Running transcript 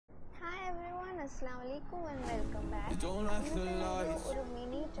Assalamu alaikum and welcome back. You don't like the lights, ഒരു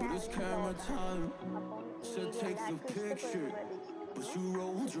mini but it's camera time. അപ്പം ഈ Said video take the എല്ലാവർക്കും picture, but you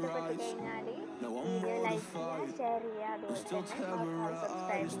rolled your ഇഷ്ടപ്പെട്ടു eyes. കഴിഞ്ഞാൽ Now I'm video like ചെയ്യുക, mortified, share ചെയ്യുക, അതുപോലെ still തന്നെ മറക്കാതെ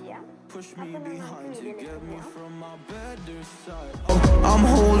സബ്സ്ക്രൈബ് terrorized. ചെയ്യുക. Push me അപ്പോൾ നമുക്ക് behind to വീഡിയോയിലേക്ക് get me പോകാം. from my better side. I'm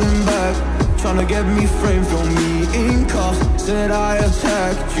holding back, trying to get me framed, throw me in cuffs. Said I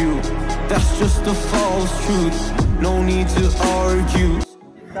attacked you, that's just a false truth. No need to argue.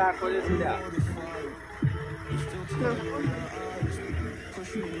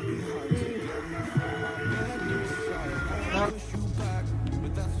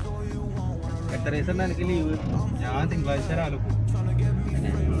 എത്ര ദിവസം എനിക്ക് leave? ഞാൻ തിങ്കളാഴ്ച രാവിലെ പോകും.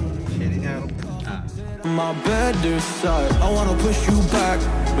 ശരി ഞായറും. My better side, I wanna push you back,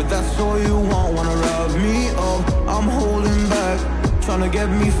 but that's all you want, wanna rub me up. I'm holding back, trying to get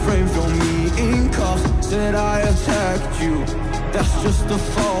me framed, throw me in cuffs. Said I attacked you, that's just a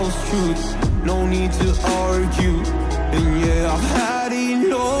false truth. No need to argue, and yeah, I've had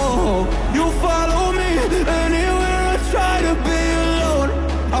enough. You follow me anywhere I try to be alone,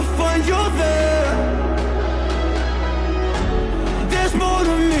 I find you there. There's more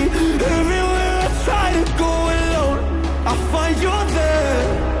to me everywhere I try to go alone, I find you there.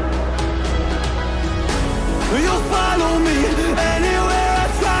 You follow me anywhere I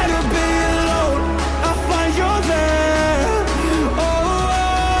try to be alone, I find you there.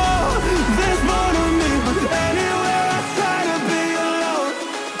 Oh, there's more to me anywhere I try to be alone,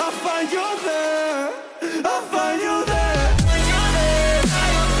 I find you there. I find you there.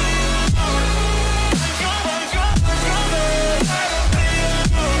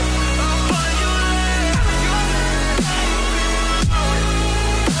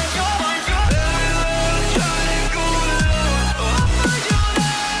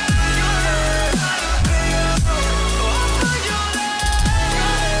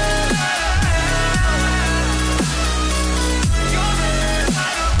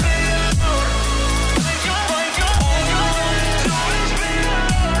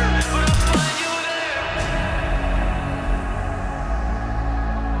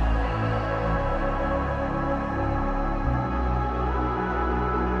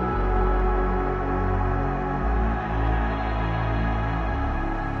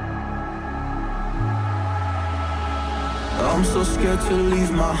 I'm so scared to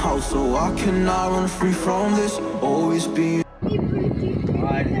leave my house, so I cannot run free from this. Always being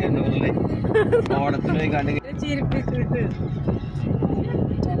ഓണത്തിന് പോയി കണ്ടു ചിരിപ്പിച്ചിട്ട്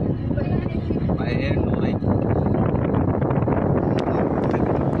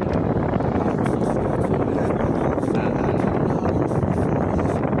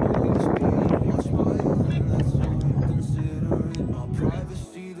my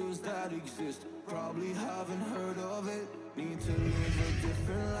privacy, those that exist probably haven't heard of it. Need to live a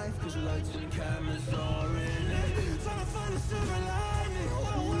different life, 'cause lights and cameras are in it. Trying to find a silver lining.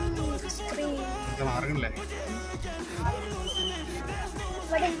 All I do is മാർഗമില്ലേ?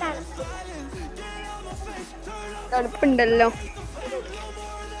 തണുപ്പുണ്ടല്ലോ.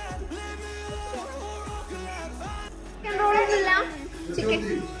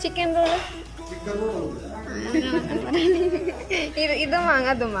 Chicken roll ഇത് വാങ്ങ,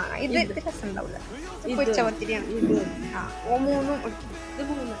 അതും വാങ്ങാം. ഇത് രസം ഉണ്ടാവില്ല. പൊരിച്ചപത്തിരിയാണ്. ആ ഓ മൂന്നും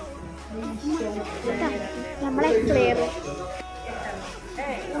നമ്മളെ ക്ലിയർ.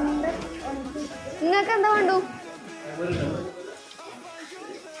 നിങ്ങൾക്ക് എന്താ വേണ്ടു?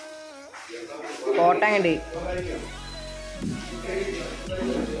 കോട്ടങ്ങണ്ട്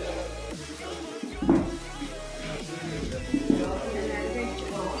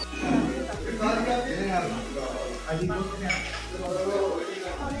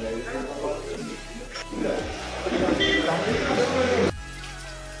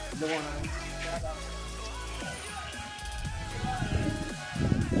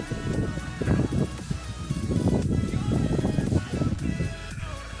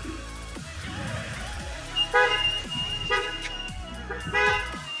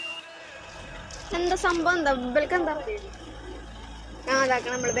എന്താ സംഭവം? എന്താ ഇവൾക്ക് എന്താ? ആ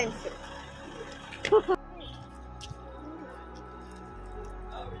അതാക്കണം നമ്മള് ബെൻസ്.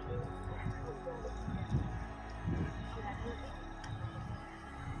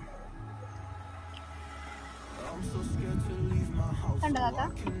 കണ്ടോ കാക്ക?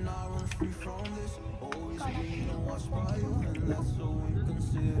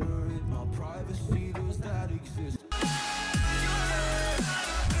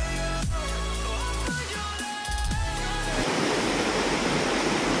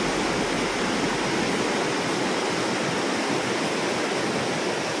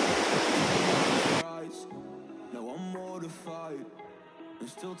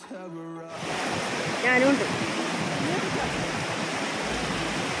 still terrorize. ഞാനും ഉണ്ട്.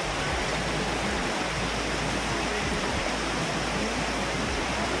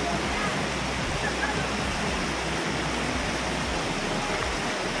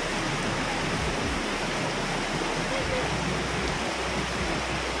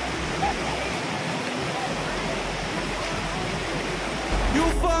 You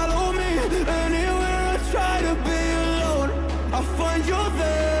follow me anywhere I try to be alone. I find you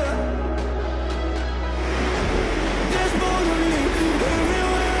there. There's more to me.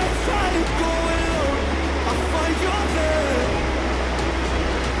 Everywhere I try to go alone, I find you there.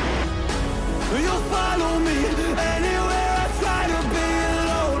 You follow me anywhere I try to be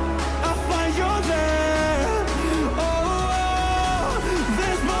alone, I find you there. Oh,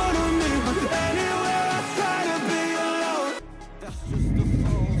 there's more to me. Anywhere I try to be alone. That's just the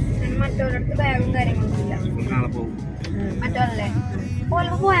phone. മറ്റൊരിടത്ത് ബാഗും കാര്യങ്ങളൊന്നുമില്ല. നാളെ പോകും. മറ്റല്ലേ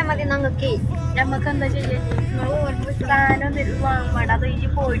ഓൽക്ക് പോയാൽ മതി. ഞങ്ങൾക്ക് നമുക്ക് എന്താ ചെയ്യാൻ? സാധനം വാങ്ങാൻ അത് ഇനി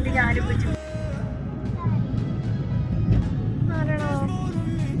പോയിട്ട് ഞാനും വെച്ചു. ആരാണോ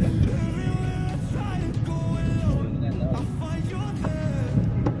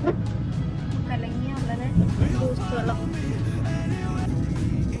കലങ്ങിയ ഉള്ളത് ജ്യൂസ് വെള്ളം.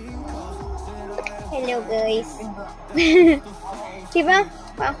 Hello guys. ശിവ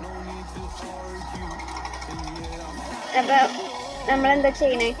അപ്പൊ നമ്മളെന്താ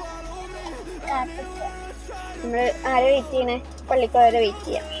ചെയ്യണേ? നമ്മള് ആരെ വെയിറ്റ് ചെയ്യണേ? പള്ളിക്കാരെ വെയിറ്റ്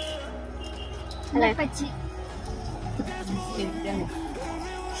ചെയ്യാം അല്ലേ?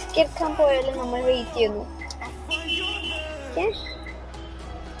 കിടക്കാൻ പോയാലും നമ്മൾ വെയിറ്റ് ചെയ്യുന്നു.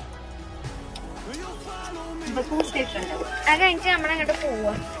 അത് കഴിഞ്ഞിട്ട് നമ്മളങ്ങോട്ട്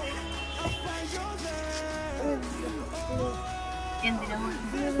പോവാ. എന്തിനാ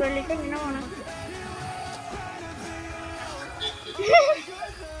വെള്ളിക്ക് എങ്ങനെ പോണം?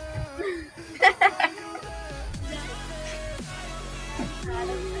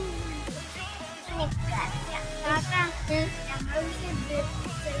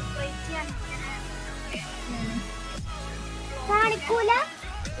 കാണിക്കൂല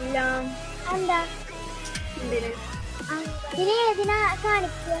ഇല്ല. എന്താ എന്തിന്? ഇനി ഏതിനാ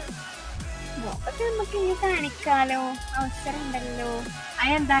കാണിക്കുക? നോക്കട്ടെ, നമുക്ക് ഇനി കാണിക്കാലോ, അവസരം ഉണ്ടല്ലോ.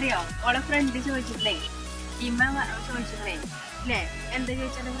 അതെന്താ അറിയോ? ഓളെ ഫ്രണ്ട് ചോദിച്ചിട്ടില്ലേ, ഇമ്മ ചോദിച്ചിട്ടില്ലേ അല്ലേ? എന്താ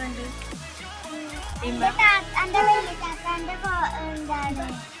ചോദിച്ചാലും ഫ്രണ്ട് ഇമ്മ എന്റെ വലിയ കാക്കാന്റെ എന്താണ്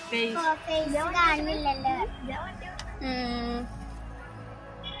ഫേസ് കാണുന്നില്ലല്ലോ.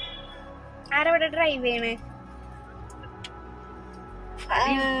 ആരവിടെ ഡ്രൈവ് ചെയ്യണേ?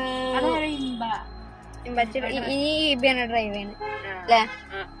 അതാരാ ഇമ്പ? ഇനി ഇബിയാണ് ഡ്രൈവ് ചെയ്യണേ അല്ലേ?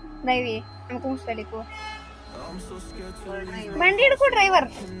 ഡ്രൈവ് ചെയ്യേ, നമുക്ക് മുസ്തലിക്ക് പോവാം. വണ്ടി എടുക്കൂ ഡ്രൈവർ.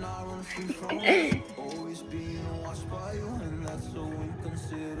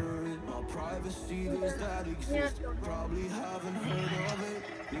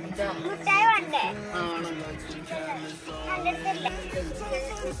 മുട്ടായി വേണ്ടേ?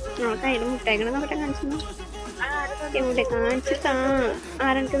 കയ്യില് മുട്ടായിക്കണം നോക്കട്ടെ, കാണിച്ചു. എവിടെ കാണിച്ചിട്ടാ?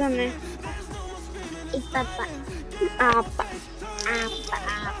 ആരെനിക്ക് തന്നെ? ഇപ്പപ്പ ആപ്പ. ആപ്പ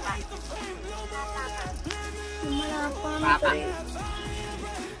ആപ്പ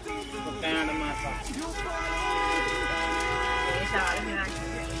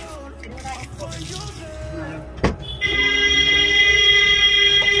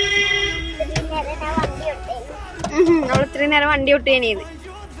അവൾ ഇത്രയും നേരം വണ്ടി ഓട്ടിയത്.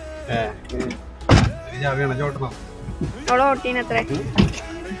 അവളെ ഓട്ടീനത്ര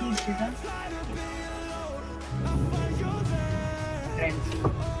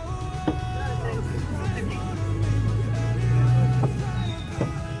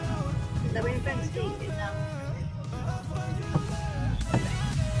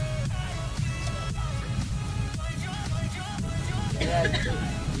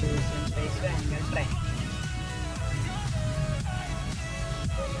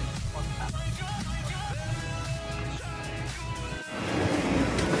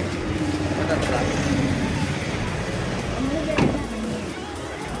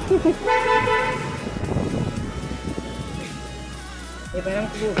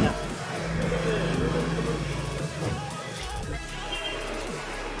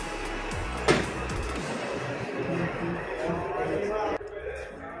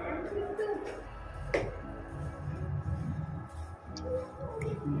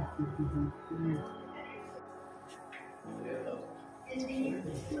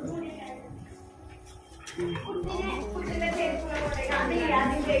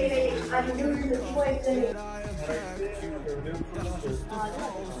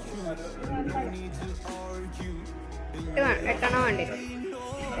എട്ടണ വേണ്ടി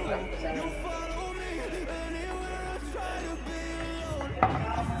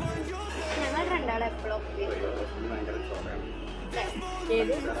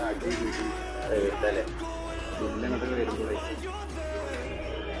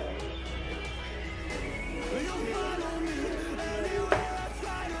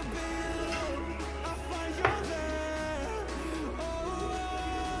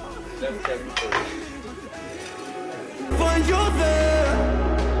Find you there.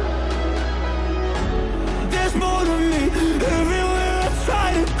 There's more to me. Everywhere I try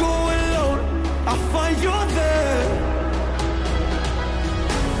to go alone, I find you there.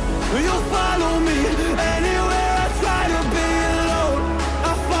 You follow me anywhere I try to be alone,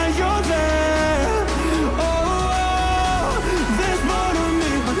 I find you there. Oh, there's more to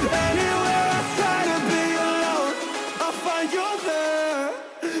me. Anywhere I try to be alone, I find you there.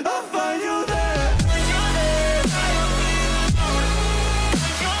 I find you there.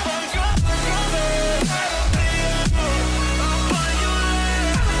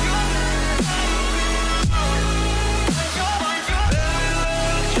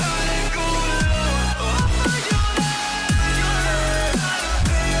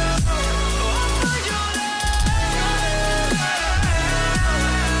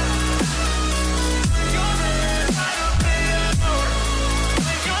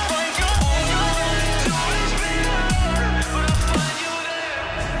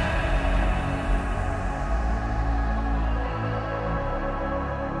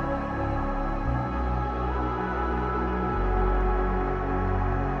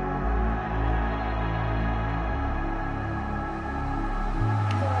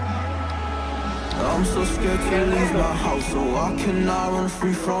 I'm so scared to leave my house, so I cannot run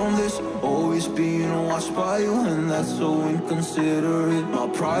free from this. Always being watched by you, and that's so inconsiderate. My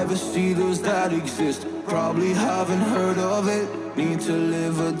privacy, does that exist? Probably haven't heard of it. Need to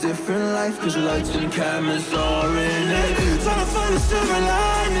live a different life, cause lights and cameras are in it. Trying to find a silver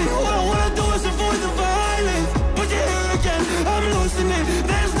lining. All I wanna do is avoid the violence, but you're here again, I'm losing it.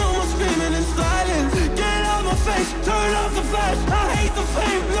 There's no more screaming in silence. Get out my face, turn off the flash. I hate the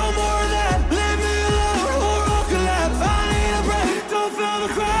fame, no more of that. Leave me alone or I'll collapse. I need a break, don't feel the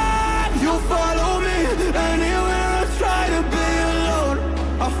crack. You follow me anywhere I try to be alone,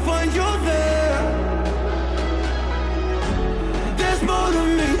 I find you there. There's more to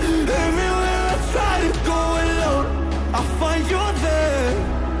me. Everywhere I try to go alone, I find you there.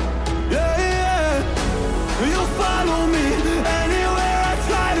 Yeah, yeah. You follow me anywhere I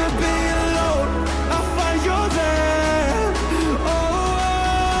try to be alone, I find you there.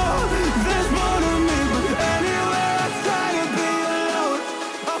 Oh, there's more to me. Anywhere I try to be alone,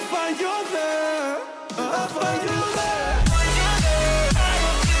 I find you there. I find you there.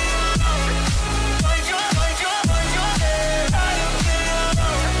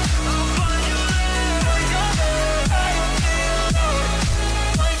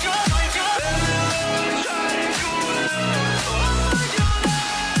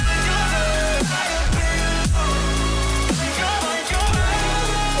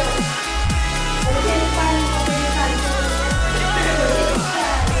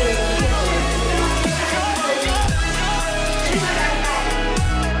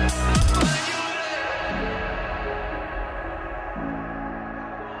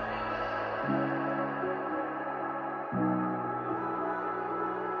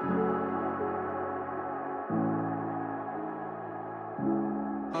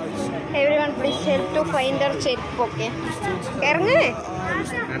 Everyone please help to find our check, okay? ഇറങ്ങേ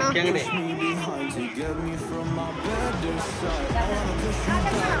To get me from my better side, I wanna push you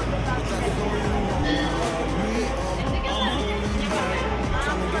back, but that's all you want. Love me up, I'm holding back,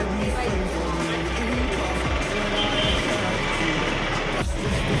 trying to get me free from me.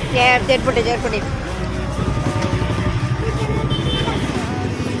 ചേർപ്പൊട്ടി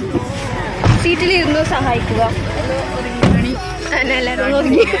സീറ്റിലിരുന്നു സഹായിക്കുക. എല്ലാവരും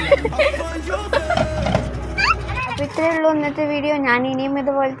ഒതുങ്ങി. അപ്പോൾ ഇത്രയേ ഉള്ളൂ ഇന്നത്തെ video. ഞാൻ ഇനിയും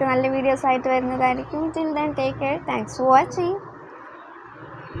ഇതുപോലത്തെ നല്ല വീഡിയോസ് ആയിട്ട് വരുന്നതായിരിക്കും. Till then take care. Thanks for watching.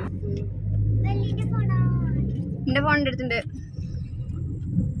 എൻ്റെ ഫോണിൻ്റെ അടുത്തുണ്ട്.